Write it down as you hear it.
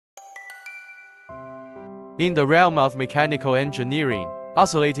In the realm of mechanical engineering,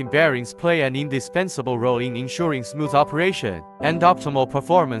 oscillating bearings play an indispensable role in ensuring smooth operation and optimal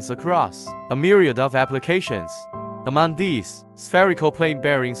performance across a myriad of applications. Among these, spherical plain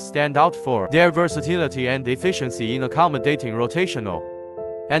bearings stand out for their versatility and efficiency in accommodating rotational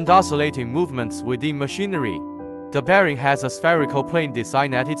and oscillating movements within machinery. The bearing has a spherical plane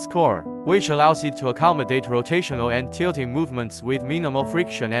design at its core, which allows it to accommodate rotational and tilting movements with minimal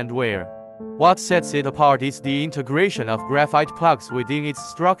friction and wear. What sets it apart is the integration of graphite plugs within its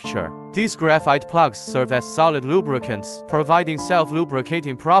structure. These graphite plugs serve as solid lubricants, providing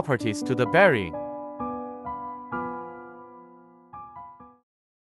self-lubricating properties to the bearing.